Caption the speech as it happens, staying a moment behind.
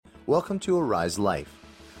Welcome to Arise Life,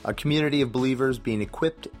 a community of believers being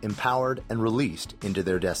equipped, empowered, and released into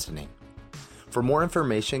their destiny. For more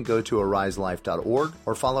information, go to ariselife.org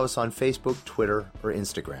or follow us on Facebook, Twitter, or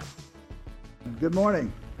Instagram. Good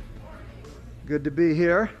morning. Good to be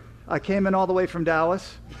here. I came in all the way from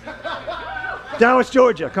Dallas. Dallas,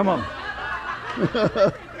 Georgia, come on.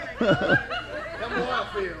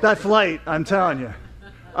 That flight, I'm telling you.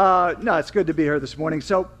 No, it's good to be here this morning.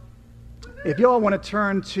 So, if you all want to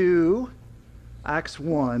turn to Acts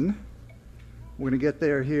 1, we're going to get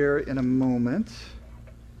there here in a moment.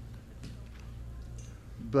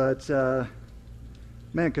 But,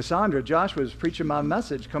 man, Cassandra, Josh was preaching my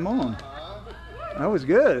message. Come on. That was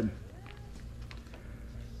good.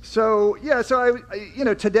 So,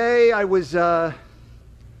 today I was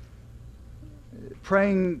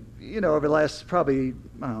praying, over the last probably,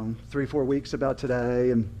 3-4 weeks about today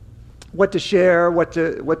and what to share, what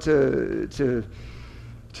to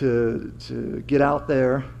get out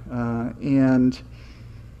there, and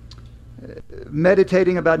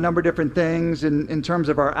meditating about a number of different things in terms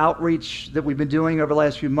of our outreach that we've been doing over the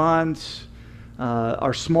last few months,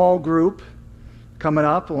 our small group coming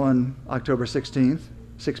up on October 16th,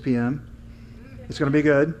 6 p.m. It's going to be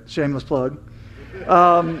good. Shameless plug.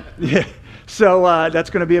 Yeah. So that's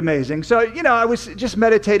going to be amazing. So, I was just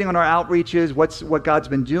meditating on our outreaches, what God's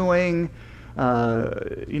been doing,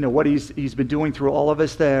 what He's been doing through all of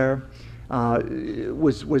us there.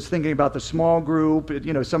 Was thinking about the small group,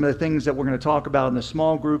 some of the things that we're going to talk about in the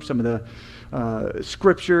small group, some of the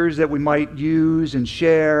scriptures that we might use and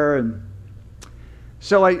share. And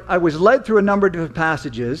so I was led through a number of different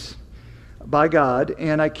passages by God,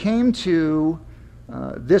 and I came to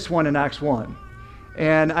this one in Acts 1.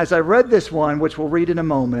 And as I read this one, which we'll read in a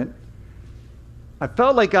moment, I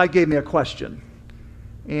felt like God gave me a question.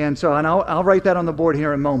 And I'll write that on the board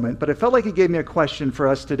here in a moment, but I felt like He gave me a question for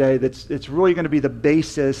us today it's really going to be the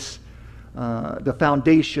basis, the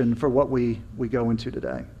foundation for what we go into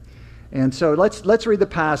today. And so let's read the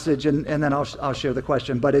passage, and then I'll share the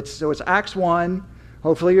question. But it's Acts 1.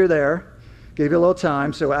 Hopefully you're there. Gave you a little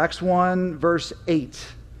time. So Acts 1, verse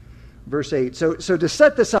 8. Verse 8. So to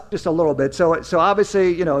set this up just a little bit, so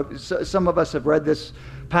obviously, some of us have read this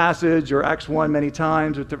passage or Acts 1 many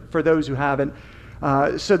times, for those who haven't.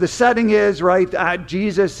 So the setting is, right,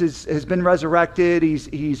 Jesus has been resurrected.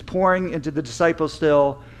 He's pouring into the disciples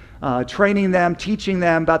still, training them, teaching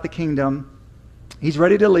them about the kingdom. He's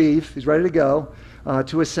ready to leave. He's ready to go,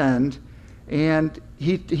 to ascend. And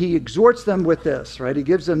he exhorts them with this, right? He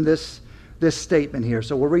gives them this statement here.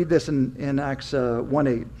 So we'll read this in Acts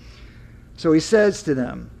 1:8. So he says to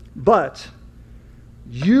them, "But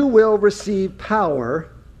you will receive power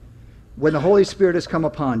when the Holy Spirit has come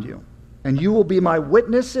upon you, and you will be my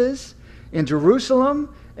witnesses in Jerusalem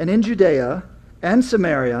and in Judea and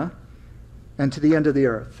Samaria and to the end of the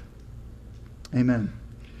earth." Amen.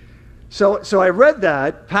 So I read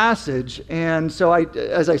that passage, and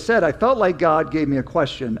as I said, I felt like God gave me a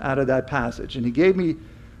question out of that passage, and He gave me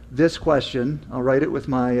this question. I'll write it with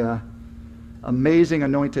my amazing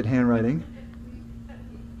anointed handwriting.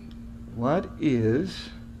 Why did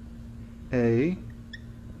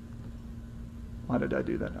I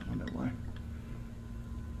do that? I don't know why.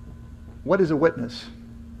 What is a witness?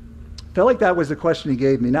 I felt like that was the question He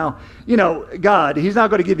gave me. Now, God, He's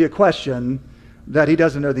not going to give you a question that He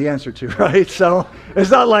doesn't know the answer to, right? So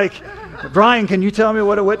it's not like, Brian, can you tell me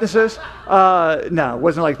what a witness is? No, it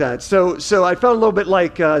wasn't like that. So I felt a little bit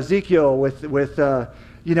like Ezekiel with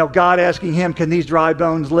God asking him, can these dry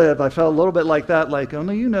bones live? I felt a little bit like that, like,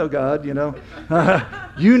 only you know, God,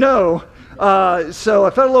 So I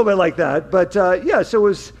felt a little bit like that. But so it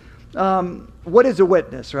was, what is a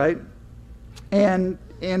witness, right? And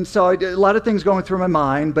so I did a lot of things going through my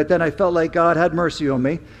mind, but then I felt like God had mercy on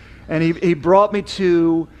me. And he brought me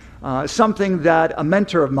to something that a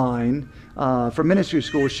mentor of mine from ministry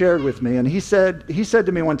school shared with me. And he said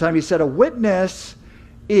to me one time, he said, a witness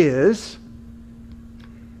is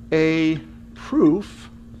a proof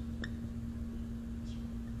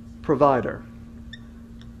provider.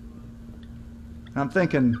 I'm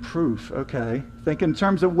thinking proof, okay. Think in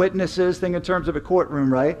terms of witnesses, think in terms of a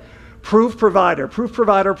courtroom, right? Proof provider. Proof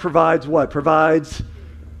provider provides what? Provides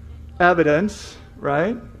evidence,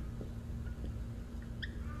 right?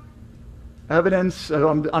 Evidence.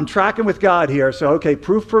 I'm tracking with God here. So, okay,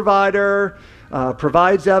 proof provider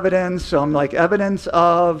provides evidence. So I'm like evidence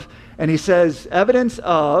of, and he says evidence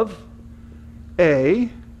of a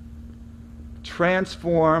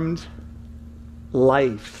transformed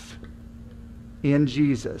life in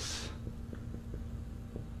Jesus.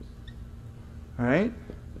 All right?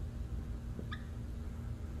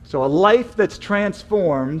 So a life that's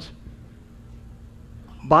transformed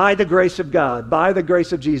by the grace of God, by the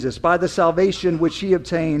grace of Jesus, by the salvation which he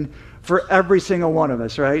obtained for every single one of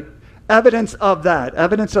us, right? Evidence of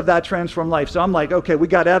that transformed life. So I'm like, okay, we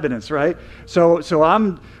got evidence, right? So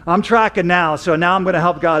I'm tracking now. So now I'm going to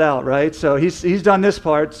help God out, right? So he's done this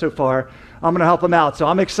part so far. I'm going to help him out. So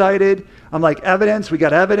I'm excited. I'm like, evidence. We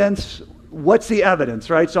got evidence. What's the evidence,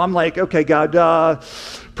 right? So I'm like, okay, God,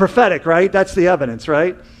 prophetic, right? That's the evidence,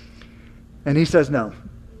 right? And he says no.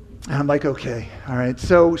 And I'm like, okay, all right.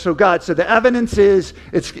 So God, so the evidence is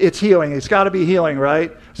it's healing. It's got to be healing,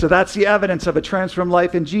 right? So that's the evidence of a transformed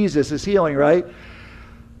life in Jesus is healing, right?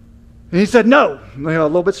 And he said no, a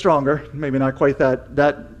little bit stronger, maybe not quite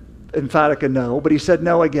that emphatic a no, but he said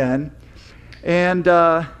no again. And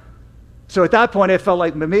so at that point, I felt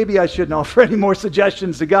like maybe I shouldn't offer any more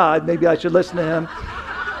suggestions to God. Maybe I should listen to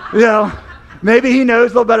him. Maybe he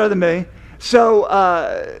knows a little better than me. So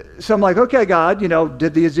I'm like, okay, God,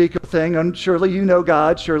 did the Ezekiel thing, and surely you know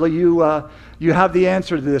God. Surely you have the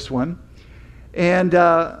answer to this one. And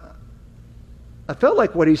I felt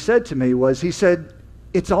like what he said to me was, he said,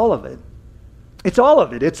 it's all of it. It's all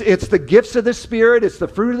of it. It's the gifts of the Spirit. It's the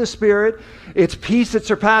fruit of the Spirit. It's peace that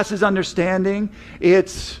surpasses understanding.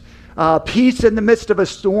 It's peace in the midst of a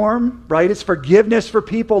storm, right? It's forgiveness for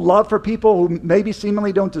people, love for people who maybe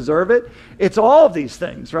seemingly don't deserve it. It's all of these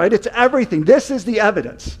things, right? It's everything. This is the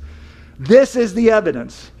evidence. This is the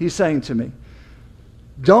evidence, he's saying to me.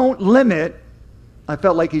 Don't limit, I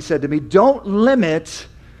felt like he said to me, don't limit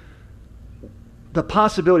the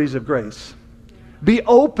possibilities of grace. Be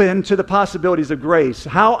open to the possibilities of grace,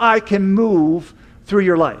 how I can move through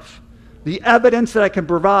your life. The evidence that I can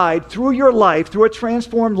provide through your life, through a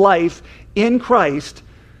transformed life in Christ,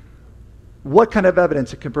 what kind of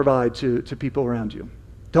evidence it can provide to people around you.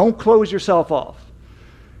 Don't close yourself off.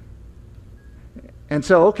 And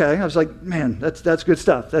so, okay, I was like, man, that's good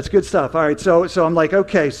stuff. That's good stuff. All right, so I'm like,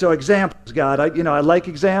 okay, so examples, God. I like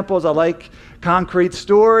examples. I like concrete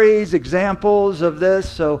stories, examples of this.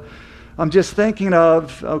 So I'm just thinking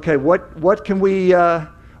of, okay, what can we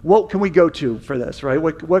go to for this, right?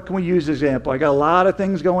 What can we use as example? I got a lot of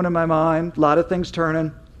things going in my mind, a lot of things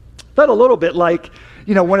turning. Felt a little bit like,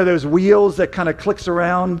 one of those wheels that kind of clicks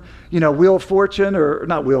around, Wheel of Fortune, or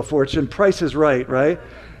not Wheel of Fortune, Price is Right, right?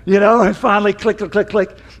 And finally click, click, click,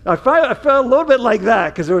 click. I felt a little bit like that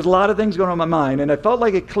because there was a lot of things going on in my mind, and I felt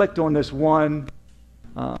like it clicked on this one.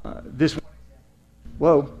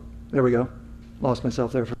 Whoa, there we go. Lost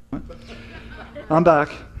myself there for a moment. I'm back.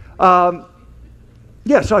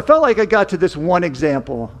 So I felt like I got to this one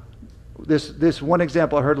example. This one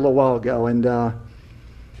example I heard a little while ago, and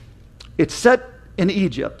it's set in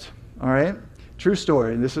Egypt, all right? True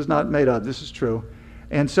story. This is not made up. This is true.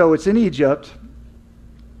 And so it's in Egypt,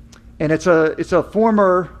 and it's a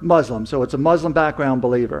former Muslim, so it's a Muslim background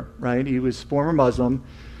believer, right? He was former Muslim,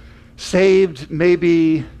 saved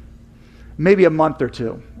maybe a month or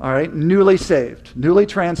two, all right? Newly saved, newly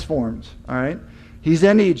transformed, all right? He's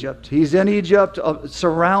in Egypt. He's in Egypt,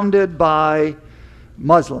 surrounded by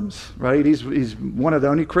Muslims, right? He's one of the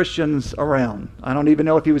only Christians around. I don't even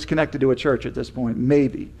know if he was connected to a church at this point,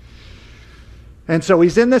 maybe. And so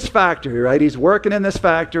he's in this factory, right? He's working in this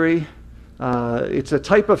factory. It's a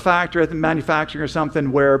type of factory, I think manufacturing or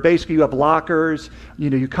something, where basically you have lockers.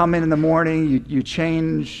 You come in the morning, you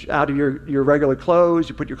change out of your regular clothes,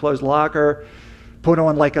 you put your clothes in the locker, put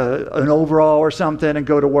on like an overall or something and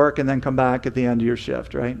go to work and then come back at the end of your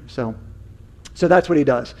shift, right? So that's what he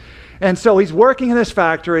does. And so he's working in this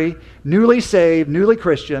factory, newly saved, newly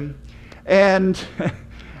Christian, and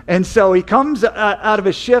so he comes out of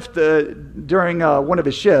his shift during one of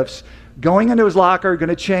his shifts, going into his locker, going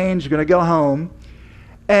to change, going to go home,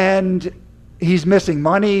 and he's missing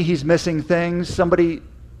money, he's missing things. Somebody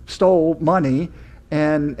stole money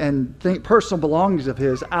and personal belongings of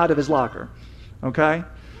his out of his locker. Okay?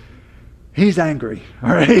 He's angry. All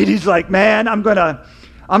right? He's like, man, I'm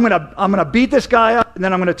gonna beat this guy up, and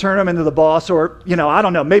then I'm gonna turn him into the boss, or I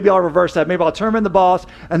don't know, maybe I'll reverse that. Maybe I'll turn him into the boss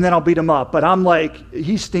and then I'll beat him up. But I'm like,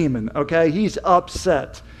 he's steaming, okay? He's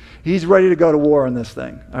upset. He's ready to go to war on this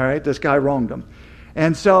thing. All right? This guy wronged him.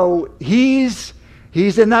 And so he's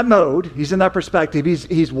in that mode, he's in that perspective.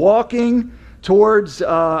 He's walking towards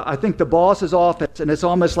I think the boss's office, and it's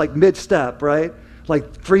almost like mid-step, right?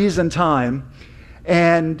 Like freezing time.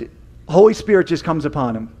 And Holy Spirit just comes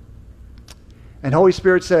upon him. And Holy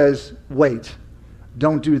Spirit says, wait,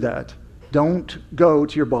 don't do that. Don't go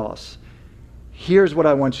to your boss. Here's what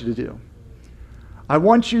I want you to do. I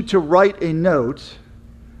want you to write a note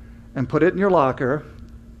and put it in your locker.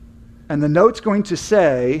 And the note's going to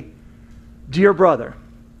say, dear brother,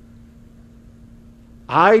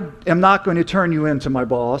 I am not going to turn you into my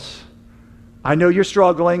boss. I know you're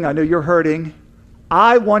struggling. I know you're hurting.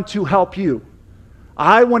 I want to help you.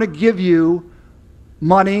 I want to give you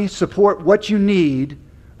money, support, what you need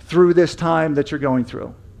through this time that you're going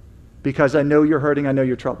through, because I know you're hurting. I know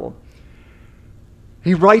you're troubled.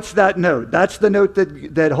 He writes that note. That's the note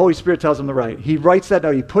that Holy Spirit tells him to write. He writes that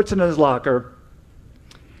note. He puts it in his locker.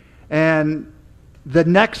 And the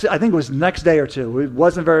next, I think it was the next day or two, it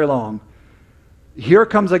wasn't very long, here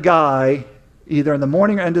comes a guy, either in the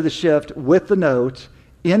morning or end of the shift, with the note,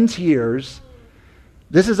 in tears.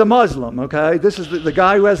 This is a Muslim, okay? This is the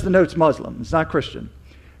guy who has the note's Muslim. It's not Christian.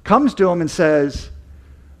 Comes to him and says,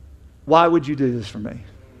 why would you do this for me?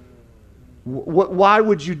 Why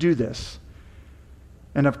would you do this?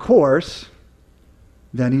 And of course,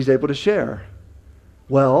 then he's able to share.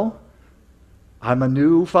 Well, I'm a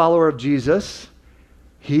new follower of Jesus.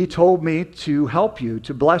 He told me to help you,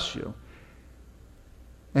 to bless you.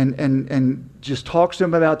 And just talks to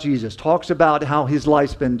him about Jesus, talks about how his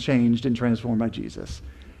life's been changed and transformed by Jesus.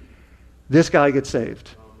 This guy gets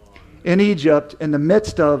saved. In Egypt, in the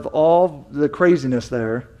midst of all the craziness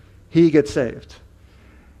there, he gets saved.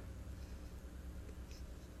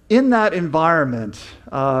 In that environment,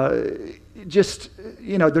 there's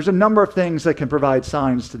a number of things that can provide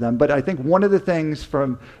signs to them. But I think one of the things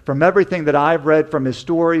from everything that I've read from his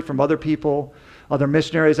story, from other people, other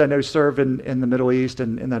missionaries I know serve in the Middle East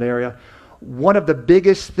and in that area, one of the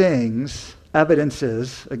biggest things,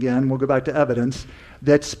 evidences, again, we'll go back to evidence,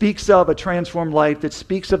 that speaks of a transformed life, that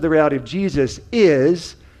speaks of the reality of Jesus,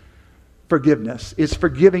 is forgiveness, is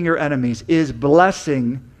forgiving your enemies, is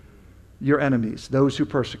blessing your enemies, those who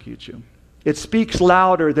persecute you. It speaks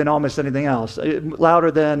louder than almost anything else,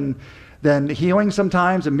 louder than healing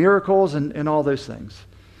sometimes and miracles and all those things,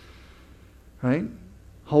 right?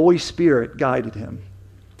 Holy Spirit guided him.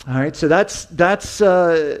 All right, so that's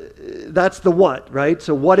the what, right?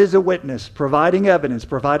 So what is a witness? Providing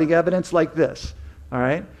evidence like this. All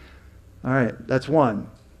right, that's one.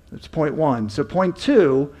 That's point one. So point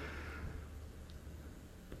two,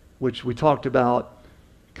 which we talked about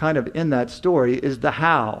kind of in that story, is the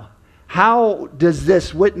how. How does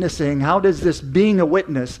this witnessing, how does this being a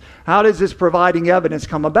witness, how does this providing evidence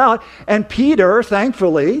come about? And Peter,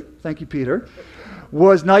 thankfully, thank you, Peter,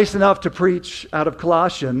 was nice enough to preach out of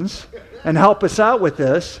Colossians and help us out with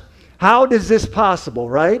this. How is this possible,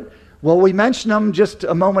 right? Well, we mentioned them just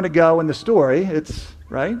a moment ago in the story. It's,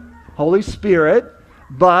 right, Holy Spirit.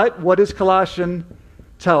 But what does Colossians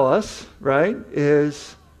tell us, right,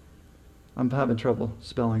 is, I'm having trouble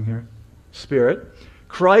spelling here, Spirit.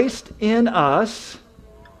 Christ in us,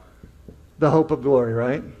 the hope of glory,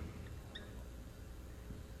 right?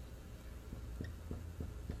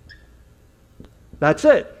 That's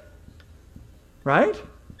it. Right?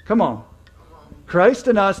 Come on. Christ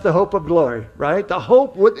in us, the hope of glory, right? The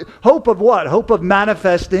hope of what? Hope of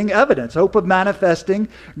manifesting evidence. Hope of manifesting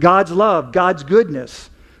God's love, God's goodness,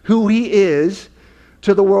 who He is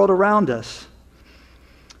to the world around us.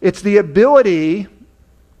 It's the ability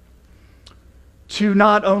to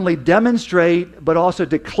not only demonstrate, but also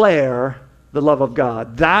declare the love of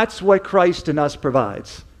God. That's what Christ in us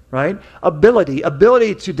provides. Right?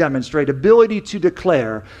 Ability to demonstrate, ability to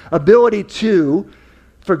declare, ability to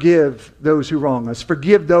forgive those who wrong us,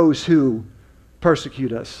 forgive those who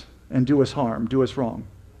persecute us and do us harm, do us wrong.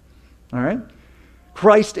 All right?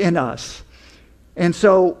 Christ in us. And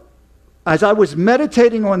so, as I was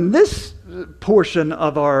meditating on this portion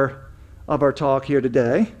of our talk here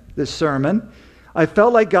today, this sermon, I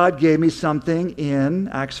felt like God gave me something in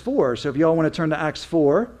Acts 4. So if y'all want to turn to Acts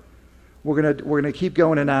 4, we're gonna keep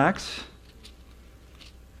going in Acts.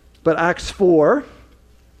 But Acts 4,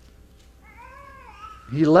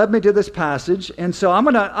 he led me to this passage, and so I'm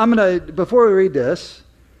gonna before we read this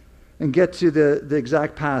and get to the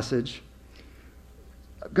exact passage,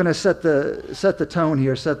 I'm gonna set the tone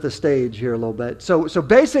here, set the stage here a little bit. So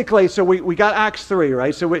basically, we got Acts 3,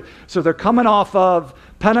 right? So they're coming off of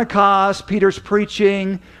Pentecost, Peter's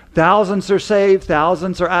preaching, thousands are saved,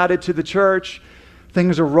 thousands are added to the church.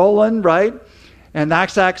 Things are rolling, right? And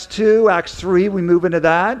Acts 2, Acts 3, we move into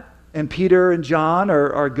that. And Peter and John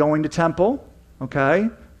are going to temple, okay?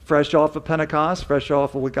 Fresh off of Pentecost, fresh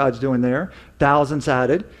off of what God's doing there. Thousands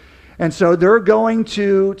added. And so they're going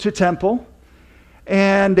to temple.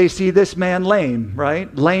 And they see this man lame,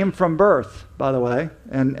 right? Lame from birth, by the way.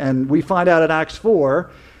 And we find out in Acts 4,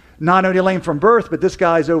 not only lame from birth, but this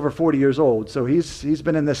guy's over 40 years old. So he's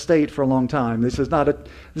been in this state for a long time. This is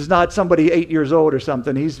not somebody 8 years old or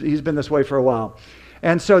something. He's been this way for a while.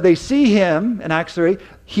 And so they see him in Acts 3.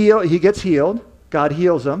 He gets healed. God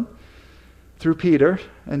heals him through Peter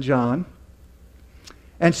and John.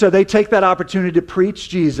 And so they take that opportunity to preach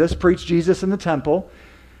Jesus in the temple.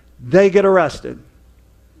 They get arrested.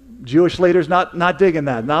 Jewish leaders not digging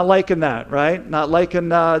that, not liking that, right? Not liking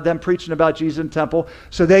them preaching about Jesus in the temple.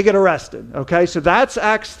 So they get arrested, okay? So that's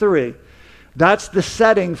Acts 3. That's the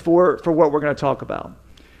setting for what we're going to talk about.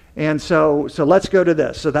 And so let's go to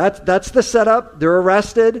this. So that's the setup. They're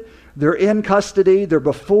arrested. They're in custody. They're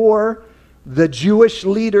before the Jewish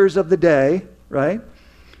leaders of the day, right?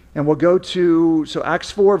 And we'll go to,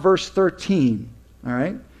 Acts 4, verse 13, all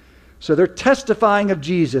right? So they're testifying of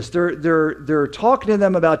Jesus. They're talking to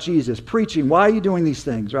them about Jesus, preaching. Why are you doing these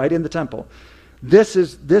things, right, in the temple? This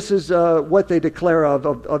is what they declare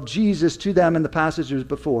of Jesus to them in the passages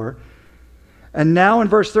before. And now in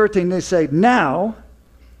verse 13 they say, now,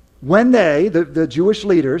 when they, the Jewish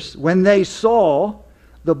leaders, when they saw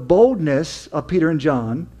the boldness of Peter and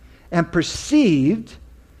John and perceived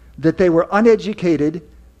that they were uneducated,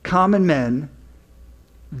 common men,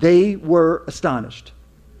 they were astonished.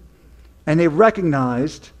 And they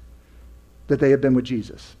recognized that they had been with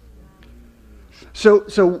Jesus.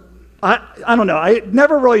 So I don't know. I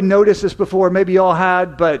never really noticed this before. Maybe you all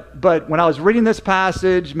had, but when I was reading this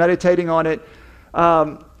passage, meditating on it,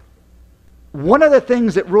 one of the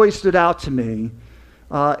things that really stood out to me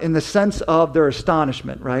in the sense of their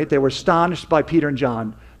astonishment, right? They were astonished by Peter and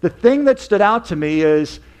John. The thing that stood out to me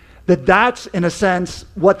is that's, in a sense,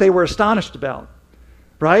 what they were astonished about.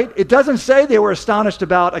 Right? It doesn't say they were astonished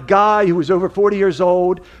about a guy who was over 40 years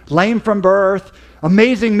old, lame from birth,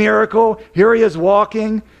 amazing miracle, here he is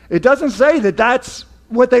walking. It doesn't say that's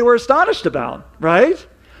what they were astonished about, right?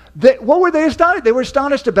 What were they astonished? They were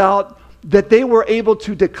astonished about that they were able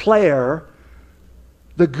to declare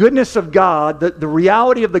the goodness of God, the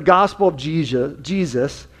reality of the gospel of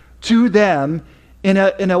Jesus to them in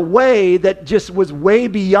a way that just was way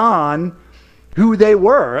beyond who they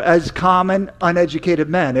were as common, uneducated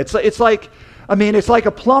men. It's like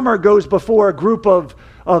a plumber goes before a group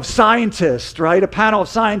of scientists, right? A panel of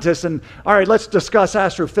scientists, and all right, let's discuss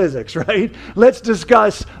astrophysics, right? Let's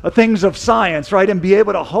discuss things of science, right? And be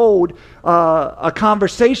able to hold a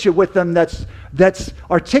conversation with them that's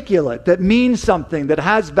articulate, that means something, that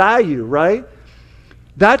has value, right?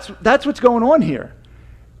 That's what's going on here.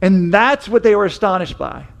 And that's what they were astonished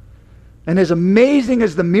by. And as amazing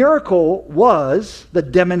as the miracle was, the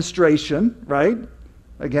demonstration, right?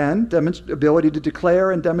 Again, ability to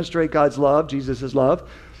declare and demonstrate God's love, Jesus' love.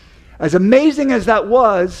 As amazing as that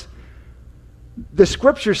was, the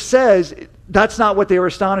scripture says that's not what they were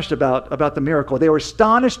astonished about the miracle. They were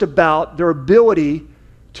astonished about their ability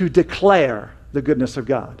to declare the goodness of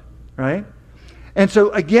God, right? And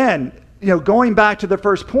so again, going back to the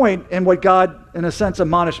first point, and what God, in a sense,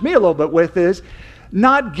 admonished me a little bit with is,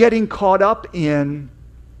 not getting caught up in,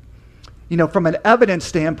 from an evidence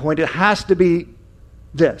standpoint, it has to be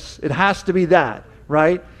this, it has to be that,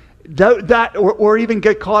 right? Or even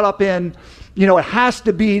get caught up in, it has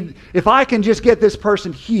to be, if I can just get this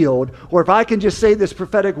person healed, or if I can just say this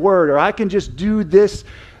prophetic word, or I can just do this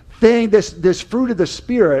thing, this fruit of the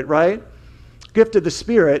Spirit, right? Gift of the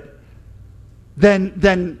Spirit,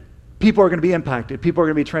 then people are going to be impacted. People are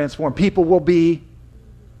going to be transformed. People will be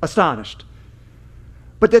astonished.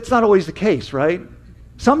 But that's not always the case, right?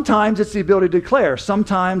 Sometimes it's the ability to declare.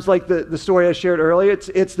 Sometimes, like the story I shared earlier,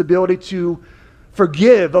 it's the ability to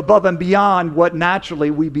forgive above and beyond what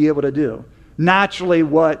naturally we'd be able to do. Naturally,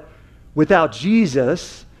 what, without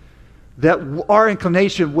Jesus, that our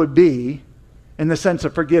inclination would be in the sense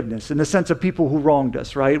of forgiveness, in the sense of people who wronged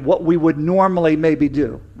us, right? What we would normally maybe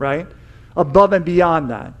do, right? Above and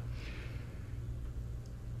beyond that.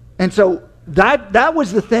 And so that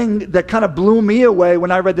was the thing that kind of blew me away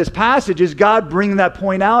when I read this passage, is God bringing that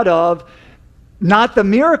point out of not the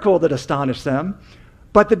miracle that astonished them,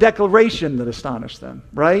 but the declaration that astonished them,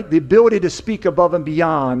 right? The ability to speak above and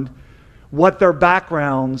beyond what their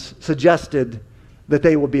backgrounds suggested that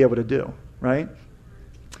they would be able to do, right?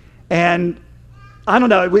 And I don't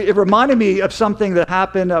know, it reminded me of something that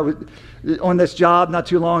happened on this job not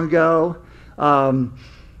too long ago.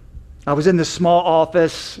 I was in this small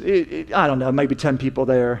office, I don't know, maybe 10 people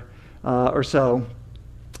there or so.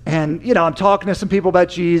 And, I'm talking to some people about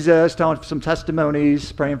Jesus, telling some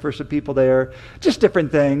testimonies, praying for some people there, just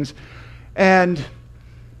different things. And,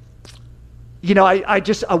 I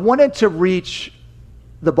wanted to reach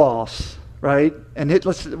the boss, right? And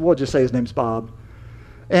we'll just say his name's Bob.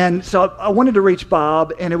 And so I wanted to reach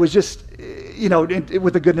Bob, and it was just,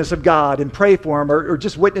 with the goodness of God, and pray for him, or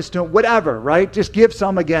just witness to him, whatever, right? Just give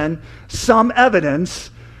some evidence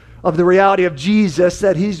of the reality of Jesus,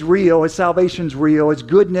 that he's real, his salvation's real, his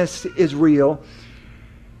goodness is real.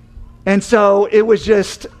 And so it was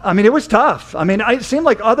just, it was tough. It seemed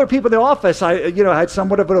like other people in the office, I had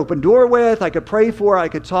somewhat of an open door with, I could pray for, I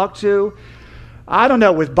could talk to. I don't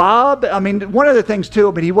know, with Bob, one of the things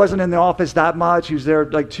too, he wasn't in the office that much. He was there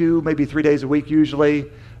like 2, maybe 3 days a week usually.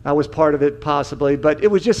 That was part of it possibly. But it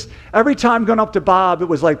was just, every time going up to Bob, it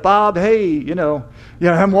was like, Bob, hey,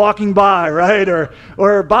 I'm walking by, right?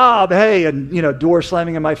 Or Bob, hey, and, door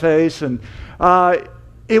slamming in my face. And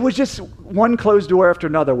it was just one closed door after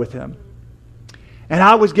another with him. And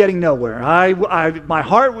I was getting nowhere. My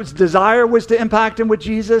heart desire was to impact him with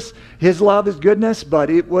Jesus, his love, his goodness, but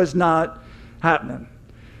it was not happening.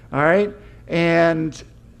 All right? And,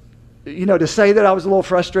 to say that I was a little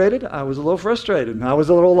frustrated, I was a little frustrated. I was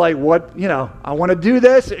a little like, I want to do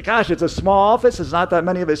this. Gosh, it's a small office. There's not that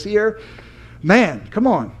many of us here. Man, come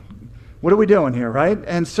on. What are we doing here, right?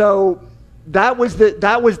 And so that was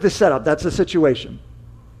the setup. That's the situation.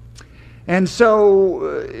 And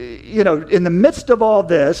so, in the midst of all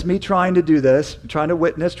this, me trying to do this, trying to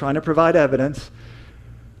witness, trying to provide evidence,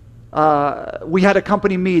 we had a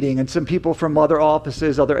company meeting, and some people from other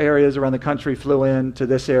offices, other areas around the country flew in to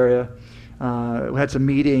this area. We had some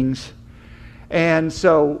meetings. And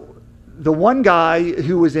so the one guy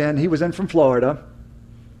he was in from Florida,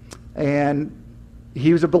 and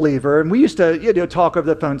he was a believer. And we used to talk over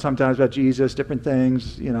the phone sometimes about Jesus, different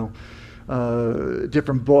things,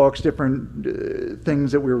 different books, different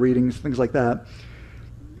things that we were reading, things like that.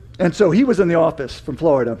 And so he was in the office from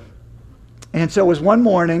Florida. And so it was one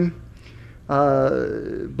morning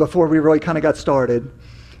before we really kind of got started.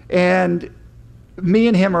 And me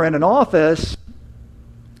and him are in an office,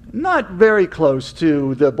 not very close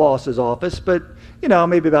to the boss's office, but,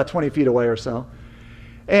 maybe about 20 feet away or so.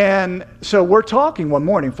 And so we're talking one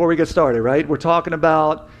morning before we get started, right? We're talking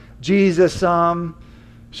about Jesus, sharing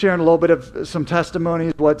a little bit of some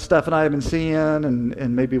testimonies, what Steph and I have been seeing,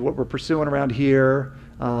 and maybe what we're pursuing around here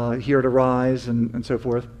at Arise, and so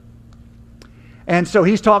forth. And so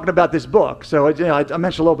he's talking about this book. So I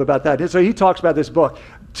mentioned a little bit about that. So he talks about this book.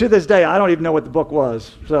 To this day, I don't even know what the book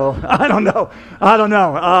was. So I don't know.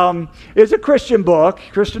 It's a Christian book,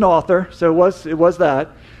 Christian author. So it was that.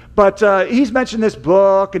 But he's mentioned this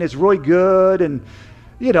book, and it's really good, and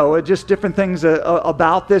just different things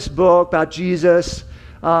about this book, about Jesus.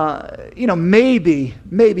 Maybe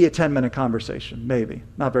a 10-minute conversation, maybe,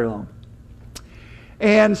 not very long.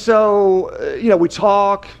 And so, we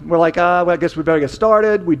talk, we're like, I guess we better get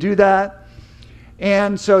started. We do that.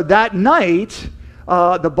 And so that night,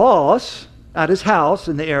 the boss at his house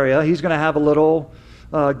in the area, he's going to have a little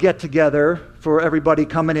get-together for everybody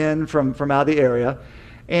coming in from out of the area,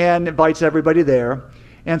 and invites everybody there.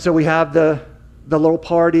 And so we have the little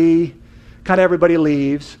party, kind of everybody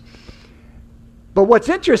leaves. But what's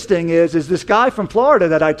interesting is this guy from Florida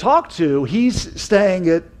that I talked to, he's staying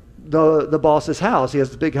at the boss's house. He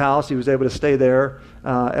has the big house. He was able to stay there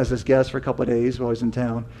as his guest for a couple of days while he's in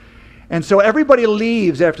town. And so everybody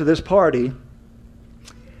leaves after this party.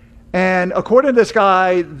 And according to this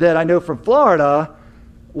guy that I know from Florida,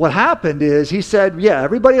 what happened is he said,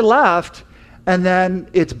 everybody left, and then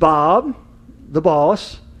it's Bob, the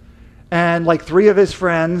boss, and like 3 of his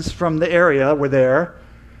friends from the area were there.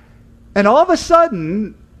 And all of a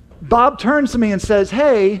sudden, Bob turns to me and says,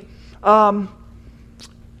 hey, I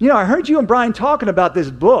heard you and Brian talking about this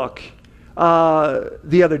book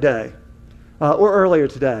the other day, or earlier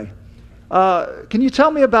today. Can you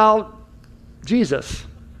tell me about Jesus?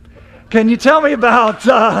 Can you tell me about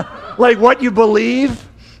what you believe,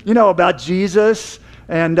 about Jesus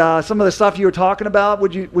and some of the stuff you were talking about?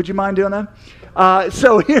 Would you mind doing that?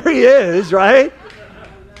 So here he is, right?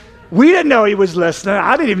 We didn't know he was listening.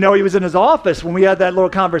 I didn't even know he was in his office when we had that little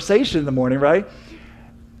conversation in the morning, right?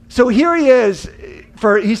 So here he is,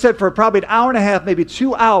 he said for probably an hour and a half, maybe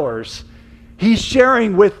 2 hours, he's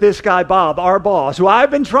sharing with this guy, Bob, our boss, who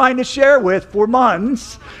I've been trying to share with for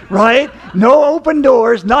months, right? No open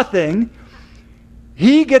doors, nothing.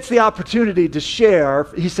 He gets the opportunity to share.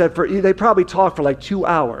 He said they probably talked for like 2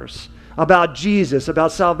 hours about Jesus,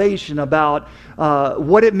 about salvation, about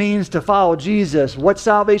what it means to follow Jesus, what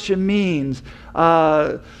salvation means,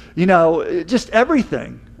 just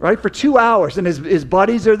everything, right? For 2 hours. And his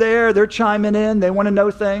buddies are there. They're chiming in. They want to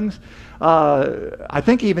know things. I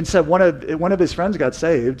think he even said one of his friends got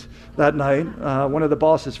saved that night. One of the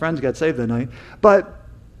boss's friends got saved that night. But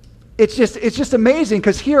it's just amazing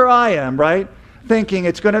because here I am, right, thinking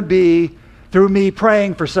it's going to be through me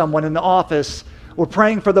praying for someone in the office, or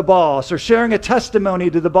praying for the boss, or sharing a testimony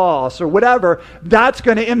to the boss, or whatever. That's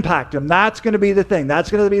going to impact him. That's going to be the thing.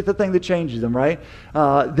 That's going to be the thing that changes him, right?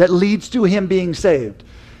 That leads to him being saved.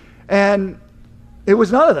 And it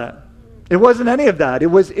was none of that. It wasn't any of that. It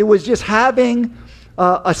was just having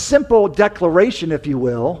a simple declaration, if you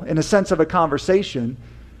will, in a sense of a conversation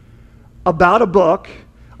about a book,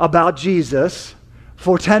 about Jesus,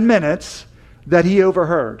 for 10 minutes that he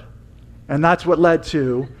overheard. And that's what led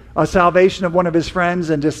to a salvation of one of his friends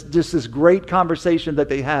and just this great conversation that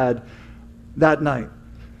they had that night.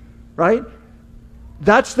 Right?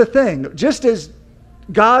 That's the thing. Just as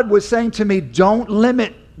God was saying to me, don't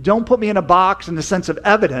put me in a box in the sense of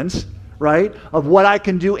evidence, right, of what I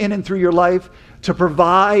can do in and through your life to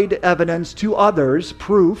provide evidence to others,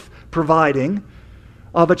 proof, providing,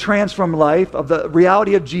 of a transformed life, of the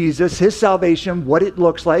reality of Jesus, his salvation, what it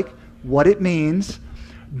looks like, what it means.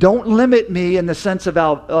 Don't limit me in the sense of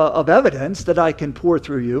evidence that I can pour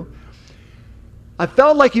through you. I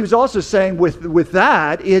felt like he was also saying with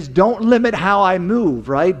that is don't limit how I move,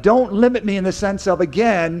 right? Don't limit me in the sense of,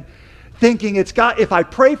 again, thinking if I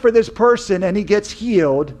pray for this person and he gets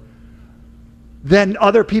healed, then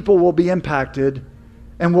other people will be impacted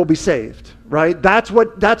and will be saved, right? That's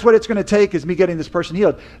what it's going to take is me getting this person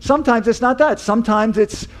healed. Sometimes it's not that. Sometimes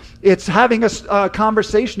it's having a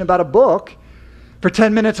conversation about a book for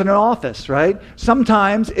 10 minutes in an office, right?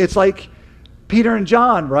 Sometimes it's like Peter and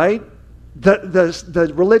John, right?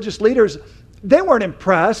 The religious leaders, they weren't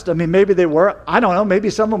impressed. I mean, maybe they were. I don't know. Maybe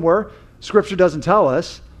some of them were. Scripture doesn't tell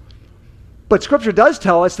us. But Scripture does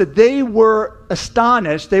tell us that they were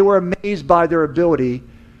astonished. They were amazed by their ability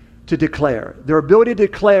to declare. Their ability to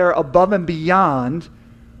declare above and beyond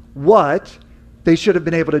what they should have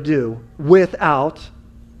been able to do without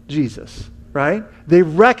Jesus, right? They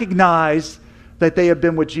recognized that they had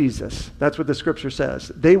been with Jesus. That's what the Scripture says.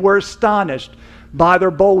 They were astonished by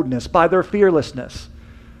their boldness, by their fearlessness,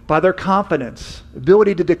 by their confidence,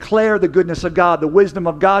 ability to declare the goodness of God, the wisdom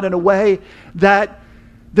of God in a way that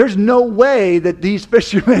there's no way that these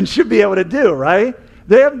fishermen should be able to do, right?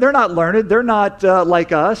 They're not learned. They're not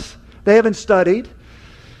like us. They haven't studied.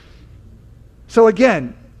 So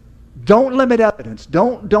again, don't limit evidence.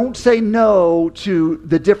 Don't say no to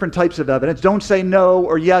the different types of evidence. Don't say no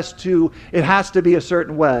or yes to it has to be a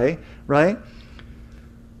certain way, right?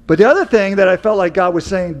 But the other thing that I felt like God was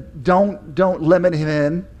saying, don't limit him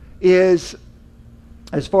in, is,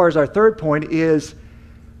 as far as our third point, is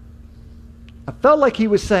I felt like he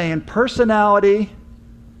was saying personality,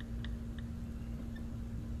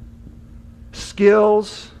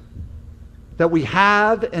 skills that we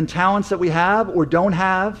have and talents that we have or don't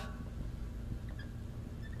have.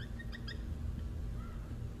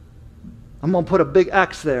 I'm going to put a big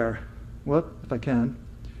X there. Whoop, if I can.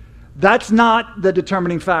 That's not the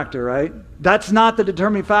determining factor, right? That's not the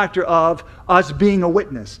determining factor of us being a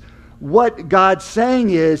witness. What God's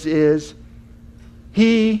saying is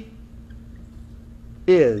he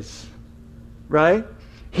is, right?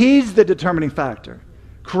 He's the determining factor.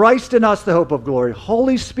 Christ in us, the hope of glory.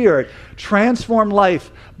 Holy Spirit, transform life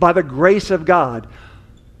by the grace of God.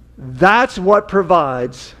 That's what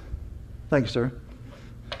provides, thank you, sir.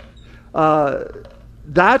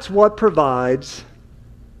 That's what provides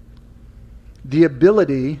the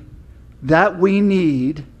ability that we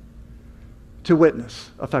need to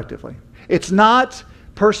witness effectively. It's not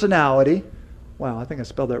personality. Wow, I think I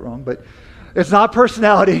spelled that wrong, but it's not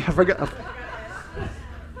personality. I forgot.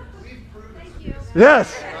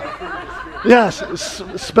 Yes.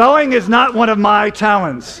 Yes. Spelling is not one of my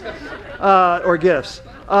talents or gifts.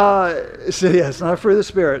 So yes, not fruit of the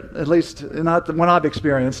Spirit, at least not the one I've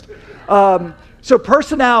experienced. So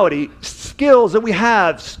personality, skills that we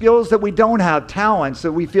have, skills that we don't have, talents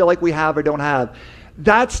that we feel like we have or don't have.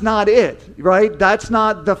 That's not it, right? That's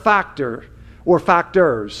not the factor or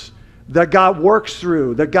factors that God works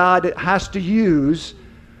through, that God has to use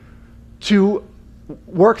to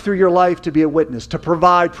work through your life to be a witness, to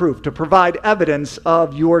provide proof, to provide evidence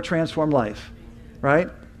of your transformed life, right?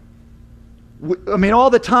 I mean,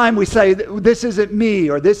 all the time we say, this isn't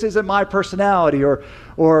me, or this isn't my personality,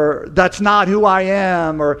 or that's not who I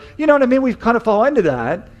am, or, you know what I mean? We kind of fall into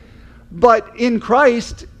that. But in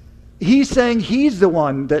Christ, he's saying he's the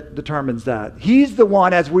one that determines that. He's the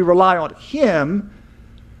one, as we rely on him,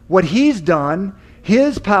 what he's done,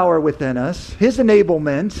 his power within us, his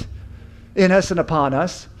enablement in us and upon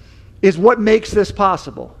us, is what makes this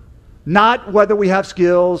possible. Not whether we have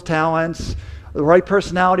skills, talents, the right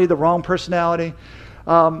personality, the wrong personality.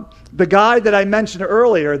 The guy that I mentioned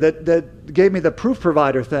earlier that gave me the proof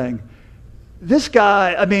provider thing, this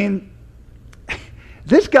guy, I mean,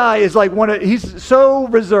 this guy is like he's so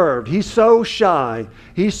reserved, he's so shy,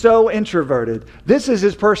 he's so introverted. This is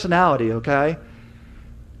his personality, okay?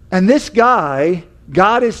 And this guy,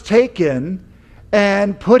 God has taken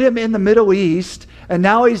and put him in the Middle East And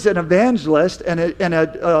now he's an evangelist and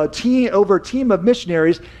a team of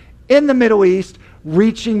missionaries in the Middle East,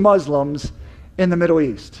 reaching Muslims in the Middle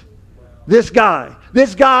East. This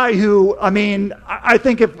guy who, I mean, I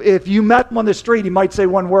think if you met him on the street, he might say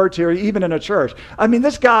one word to you, even in a church. I mean,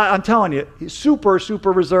 this guy, I'm telling you, he's super,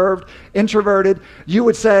 super reserved, introverted. You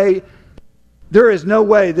would say, there is no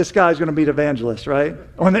way this guy's going to be an evangelist, right?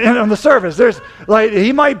 On the surface, there's like,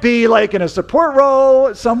 he might be like in a support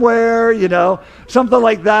role somewhere, something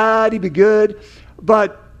like that. He'd be good.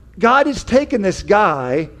 But God has taken this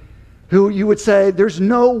guy who you would say, there's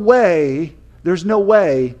no way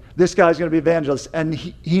this guy's going to be an evangelist. And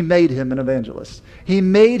he made him an evangelist. He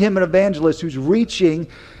made him an evangelist who's reaching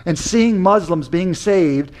and seeing Muslims being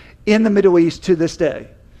saved in the Middle East to this day.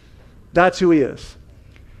 That's who he is.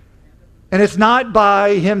 And it's not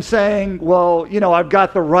by him saying, well, I've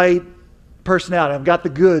got the right personality. I've got the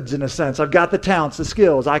goods in a sense. I've got the talents, the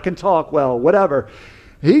skills. I can talk well, whatever.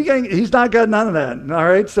 He's not got none of that. All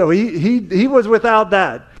right. So he was without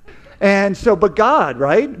that. And so, but God,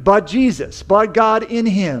 right? But Jesus, but God in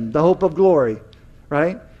him, the hope of glory,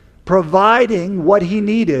 right? Providing what he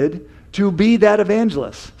needed to be that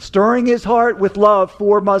evangelist, stirring his heart with love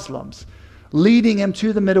for Muslims, leading him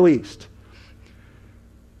to the Middle East.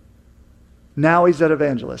 Now he's an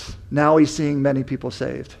evangelist. Now he's seeing many people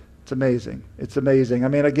saved. It's amazing. It's amazing. I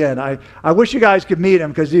mean, again, I wish you guys could meet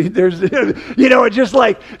him because there's, just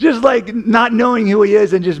like not knowing who he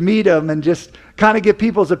is and just meet him and just kind of get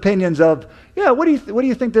people's opinions of, what do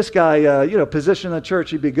you think this guy, position in the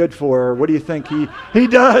church he'd be good for? Or what do you think he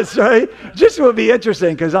does, right? Just would be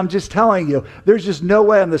interesting because I'm just telling you, there's just no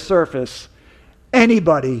way on the surface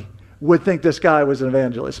anybody would think this guy was an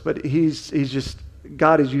evangelist, but he's just,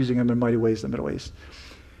 God is using him in mighty ways in the Middle East.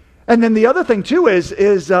 And then the other thing too is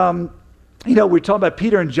we're talking about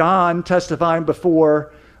Peter and John testifying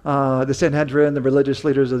before the Sanhedrin, the religious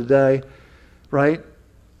leaders of the day, right?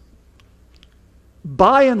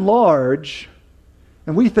 By and large,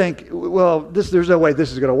 and we think, well, there's no way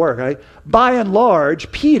this is going to work, right? By and large,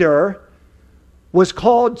 Peter was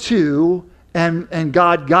called to and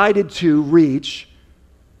God guided to reach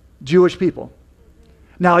Jewish people.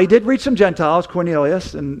 Now, he did reach some Gentiles,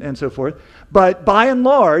 Cornelius and so forth, but by and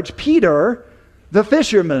large, Peter, the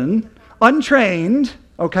fisherman, untrained,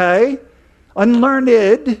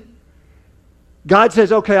 unlearned, God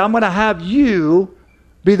says, okay, I'm going to have you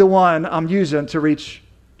be the one I'm using to reach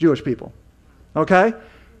Jewish people. Okay?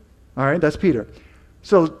 All right, that's Peter.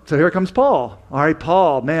 So here comes Paul. All right,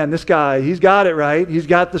 Paul, man, this guy, he's got it right. He's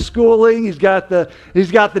got the schooling, he's got the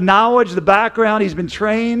knowledge, the background, he's been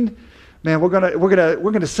trained. Man, we're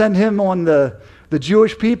gonna send him on the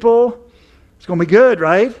Jewish people. It's gonna be good,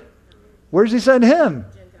 right? Where does he send him?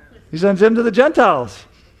 Gentiles. He sends him to the Gentiles.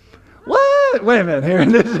 What? Wait a minute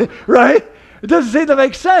here, right? It doesn't seem to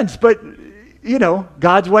make sense, but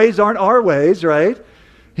God's ways aren't our ways, right?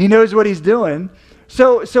 He knows what he's doing.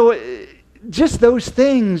 So just those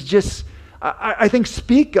things, I think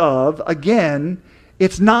speak of, again,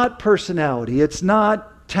 it's not personality, it's not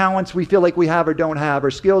talents we feel like we have or don't have,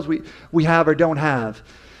 or skills we have or don't have.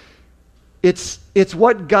 It's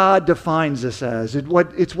what God defines us as.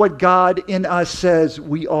 It's what God in us says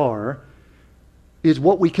we are, is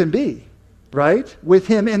what we can be, right? With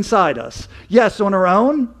him inside us. Yes, on our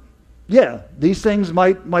own, yeah, these things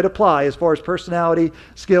might apply as far as personality,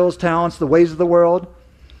 skills, talents, the ways of the world.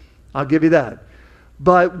 I'll give you that.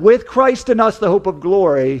 But with Christ in us, the hope of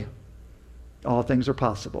glory, all things are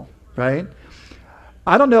possible, right?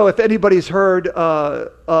 I don't know if anybody's heard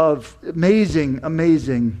of amazing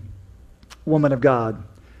woman of God.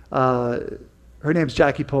 Her name's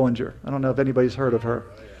Jackie Pullinger. I don't know if anybody's heard of her.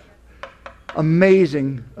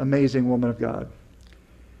 Amazing woman of God.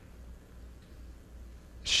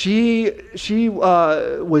 She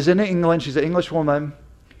was in England. She's an English woman,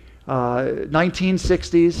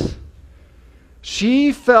 1960s.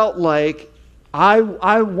 She felt like, I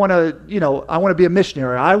want to be a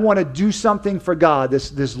missionary. I want to do something for God.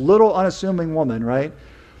 This little unassuming woman, right?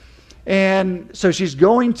 And so she's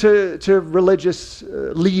going to religious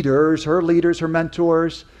leaders, her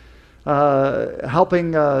mentors,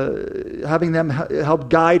 having them help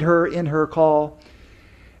guide her in her call.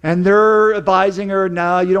 And they're advising her,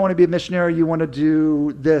 no, you don't want to be a missionary. You want to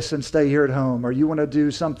do this and stay here at home. Or you want to do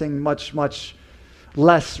something much, much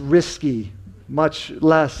less risky, much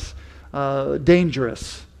less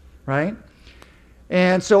dangerous, right?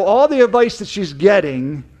 And so all the advice that she's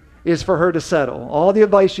getting is for her to settle. All the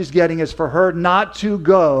advice she's getting is for her not to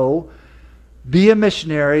go be a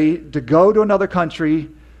missionary, to go to another country,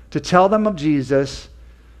 to tell them of Jesus.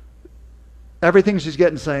 Everything she's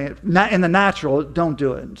getting saying, in the natural, don't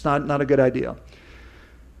do it. It's not a good idea.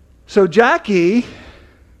 So Jackie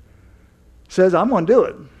says, I'm going to do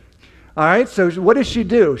it. All right, so what does she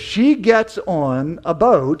do? She gets on a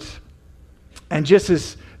boat and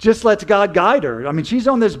just lets God guide her. I mean, she's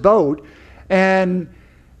on this boat, and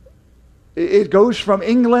it goes from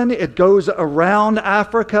England, it goes around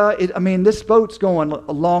Africa. This boat's going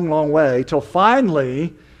a long, long way till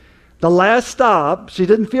finally, the last stop, she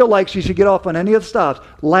didn't feel like she should get off on any of the stops.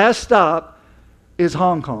 Last stop is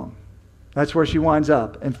Hong Kong. That's where she winds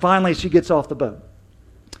up. And finally, she gets off the boat.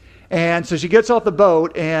 And so she gets off the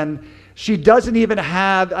boat, and she doesn't even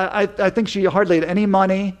have, I think she hardly had any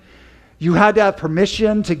money. You had to have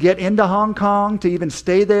permission to get into Hong Kong, to even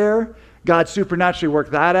stay there. God supernaturally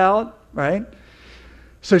worked that out, right?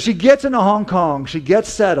 So she gets into Hong Kong. She gets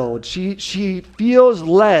settled. She feels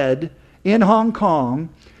led in Hong Kong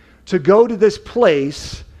to go to this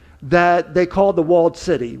place that they called the Walled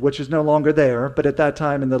City, which is no longer there, but at that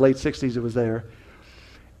time in the late 60s it was there.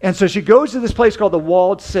 And so she goes to this place called the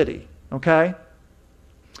Walled City, okay?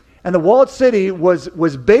 And the Walled City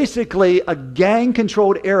was basically a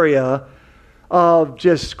gang-controlled area of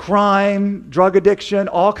just crime, drug addiction,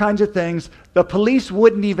 all kinds of things. The police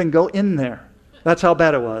wouldn't even go in there. That's how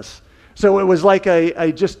bad it was. So it was like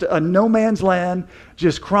just a no man's land,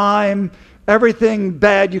 just crime, everything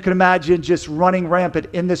bad you can imagine just running rampant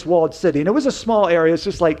in this walled city. And it was a small area. It's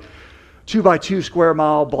just like 2 by 2 square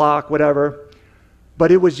mile block, whatever.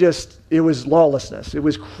 But it was lawlessness. It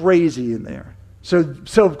was crazy in there. So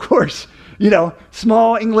of course,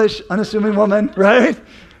 small English, unassuming woman, right?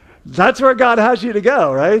 That's where God has you to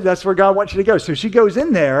go, right? That's where God wants you to go. So she goes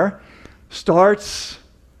in there, starts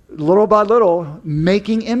little by little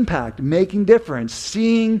making impact, making difference,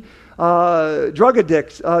 seeing drug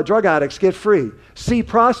addicts get free, see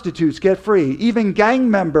prostitutes get free, even gang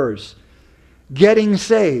members getting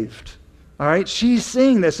saved. All right, she's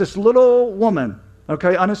seeing this little woman,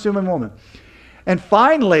 okay, unassuming woman. And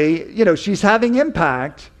finally, she's having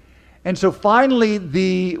impact. And so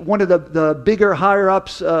finally, one of the bigger,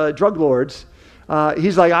 higher-ups drug lords,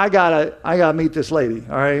 he's like, I gotta meet this lady,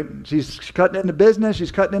 all right? She's cutting into business,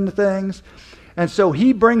 she's cutting into things. And so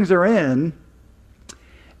he brings her in,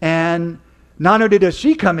 and not only does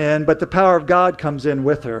she come in, but the power of God comes in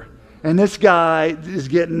with her. And this guy is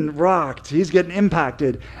getting rocked, he's getting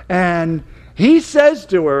impacted. And he says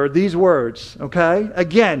to her these words, okay?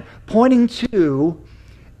 Again, pointing to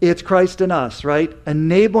it's Christ in us, right?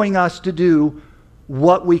 Enabling us to do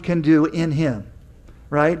what we can do in him,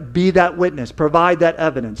 right? Be that witness, provide that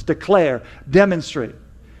evidence, declare, demonstrate.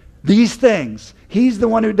 These things, he's the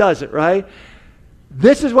one who does it, right?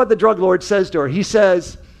 This is what the drug lord says to her. He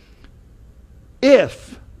says,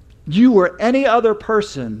 if you were any other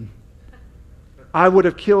person, I would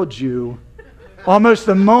have killed you almost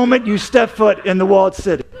the moment you step foot in the walled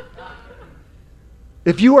city.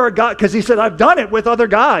 If you were a guy, because he said, I've done it with other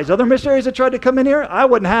guys, other missionaries that tried to come in here, I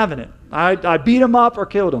wasn't having it. I beat them up or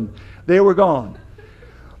killed them. They were gone.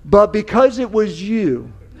 But because it was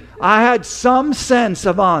you, I had some sense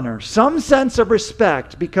of honor, some sense of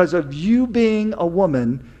respect because of you being a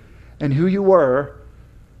woman and who you were,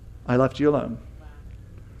 I left you alone.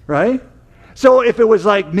 Right? So if it was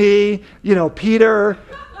like me, Peter,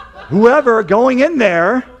 whoever going in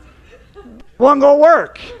there, it wasn't going to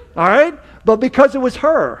work. All right? But because it was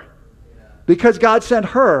her, because God sent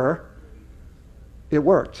her, it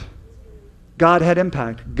worked. God had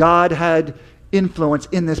impact. God had influence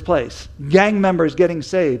in this place. Gang members getting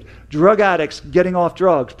saved. Drug addicts getting off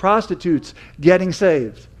drugs. Prostitutes getting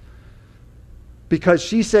saved. Because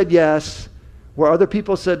she said yes, where other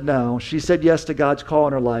people said no. She said yes to God's call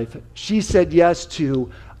in her life. She said yes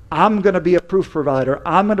to, I'm going to be a proof provider.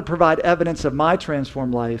 I'm going to provide evidence of my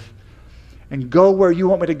transformed life. And go where you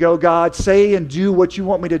want me to go, God. Say and do what you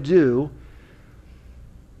want me to do.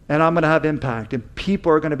 And I'm going to have impact. And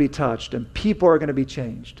people are going to be touched. And people are going to be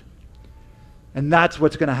changed. And that's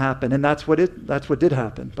what's going to happen. And that's what did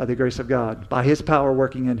happen by the grace of God. By his power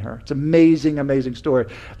working in her. It's an amazing, amazing story.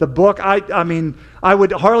 The book, I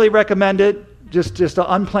would heartily recommend it. Just an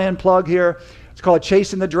unplanned plug here. It's called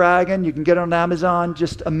Chasing the Dragon. You can get it on Amazon.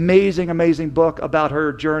 Just amazing, amazing book about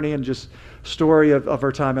her journey and just story of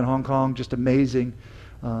her time in Hong Kong. Just amazing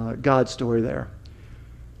God story there.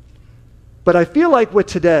 But I feel like with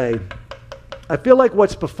today,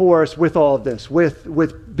 what's before us with all of this,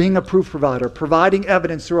 with being a proof provider, providing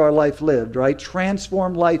evidence through our life lived, right?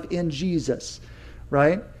 Transformed life in Jesus,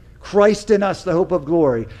 right? Christ in us, the hope of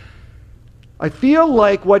glory. I feel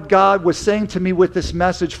like what God was saying to me with this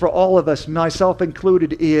message for all of us, myself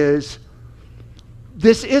included, is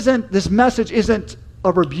this message isn't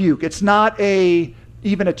a rebuke. It's not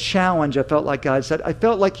even a challenge, I felt like God said. I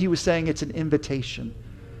felt like he was saying it's an invitation.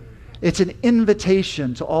 It's an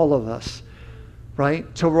invitation to all of us,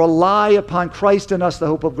 right? To rely upon Christ in us, the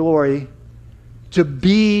hope of glory, to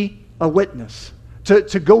be a witness,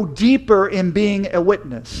 to go deeper in being a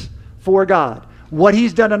witness for God, what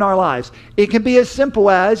he's done in our lives. It can be as simple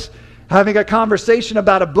as having a conversation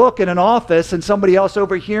about a book in an office and somebody else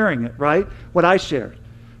overhearing it, right? What I shared.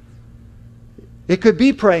 It could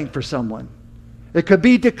be praying for someone. It could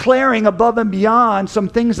be declaring above and beyond some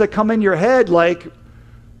things that come in your head,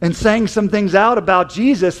 and saying some things out about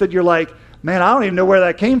Jesus that you're like, man, I don't even know where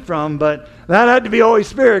that came from, but that had to be Holy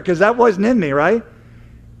Spirit because that wasn't in me, right?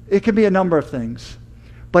 It could be a number of things.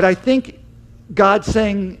 But I think God's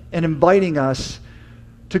saying and inviting us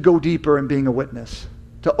to go deeper in being a witness,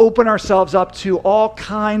 to open ourselves up to all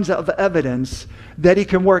kinds of evidence that he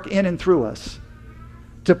can work in and through us,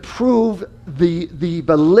 to prove the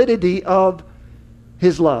validity of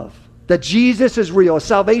his love, that Jesus is real,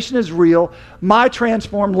 salvation is real, my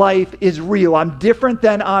transformed life is real. I'm different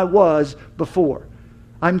than I was before.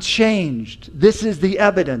 I'm changed. This is the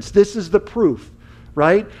evidence. This is the proof,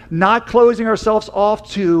 right? Not closing ourselves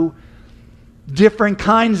off to different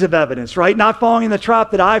kinds of evidence, right? Not falling in the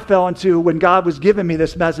trap that I fell into when God was giving me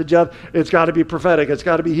this message of, it's got to be prophetic, it's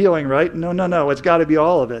got to be healing, right? No, it's got to be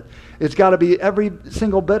all of it. It's got to be every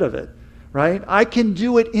single bit of it, right? I can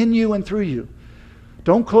do it in you and through you.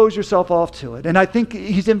 Don't close yourself off to it. And I think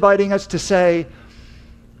he's inviting us to say,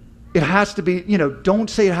 it has to be, don't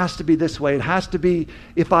say it has to be this way. It has to be,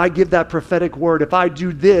 if I give that prophetic word, if I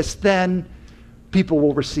do this, then people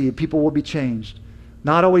will receive, people will be changed.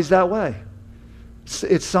 Not always that way.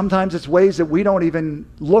 Sometimes it's ways that we don't even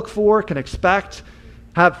look for, can expect,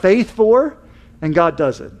 have faith for, and God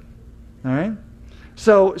does it. All right?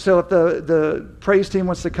 So if the praise team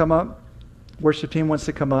wants to come up, worship team wants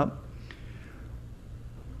to come up,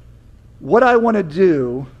 what I want to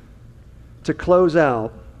do to close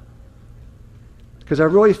out, because I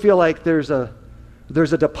really feel like there's a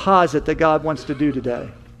deposit that God wants to do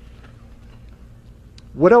today.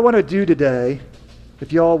 What I want to do today,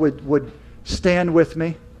 if you all would stand with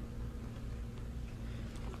me.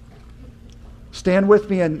 Stand with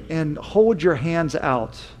me and hold your hands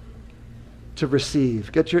out to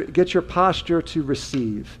receive. Get your posture to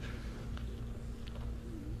receive.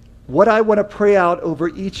 What I want to pray out over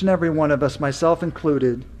each and every one of us, myself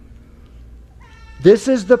included, this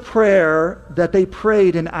is the prayer that they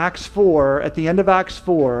prayed in Acts 4, at the end of Acts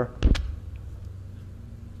 4,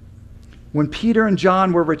 when Peter and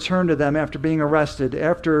John were returned to them after being arrested,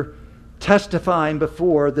 after testifying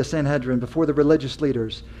before the Sanhedrin, before the religious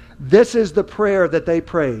leaders. This is the prayer that they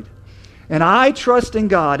prayed. And I trust in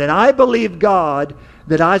God, and I believe God,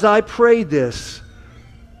 that as I pray this,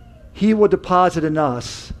 he will deposit in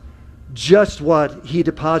us just what he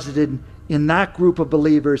deposited in that group of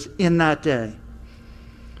believers in that day.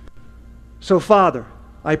 So, Father,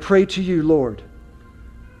 I pray to you, Lord.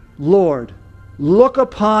 Lord, look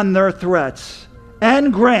upon their threats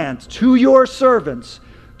and grant to your servants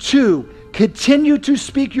to continue to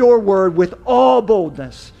speak your word with all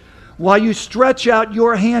boldness while you stretch out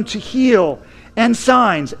your hand to heal, and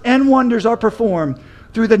signs and wonders are performed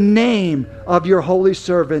through the name of your holy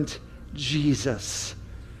servant, Jesus.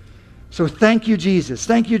 So thank you, Jesus.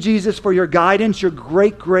 Thank you, Jesus, for your guidance, your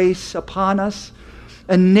great grace upon us,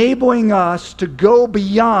 enabling us to go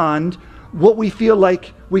beyond what we feel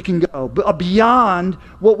like we can go, beyond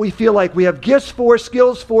what we feel like we have gifts for,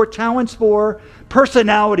 skills for, talents for,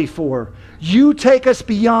 personality for. You take us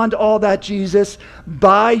beyond all that, Jesus,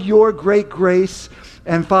 by your great grace.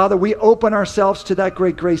 And Father, we open ourselves to that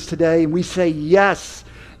great grace today, and we say yes,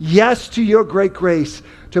 yes to your great grace,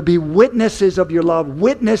 to be witnesses of your love,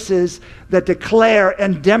 witnesses that declare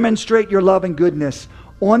and demonstrate your love and goodness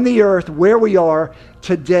on the earth where we are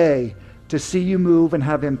today, to see you move and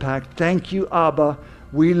have impact. Thank you, Abba.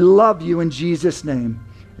 We love you in Jesus' name.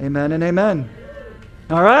 Amen and amen.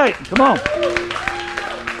 All right, come on.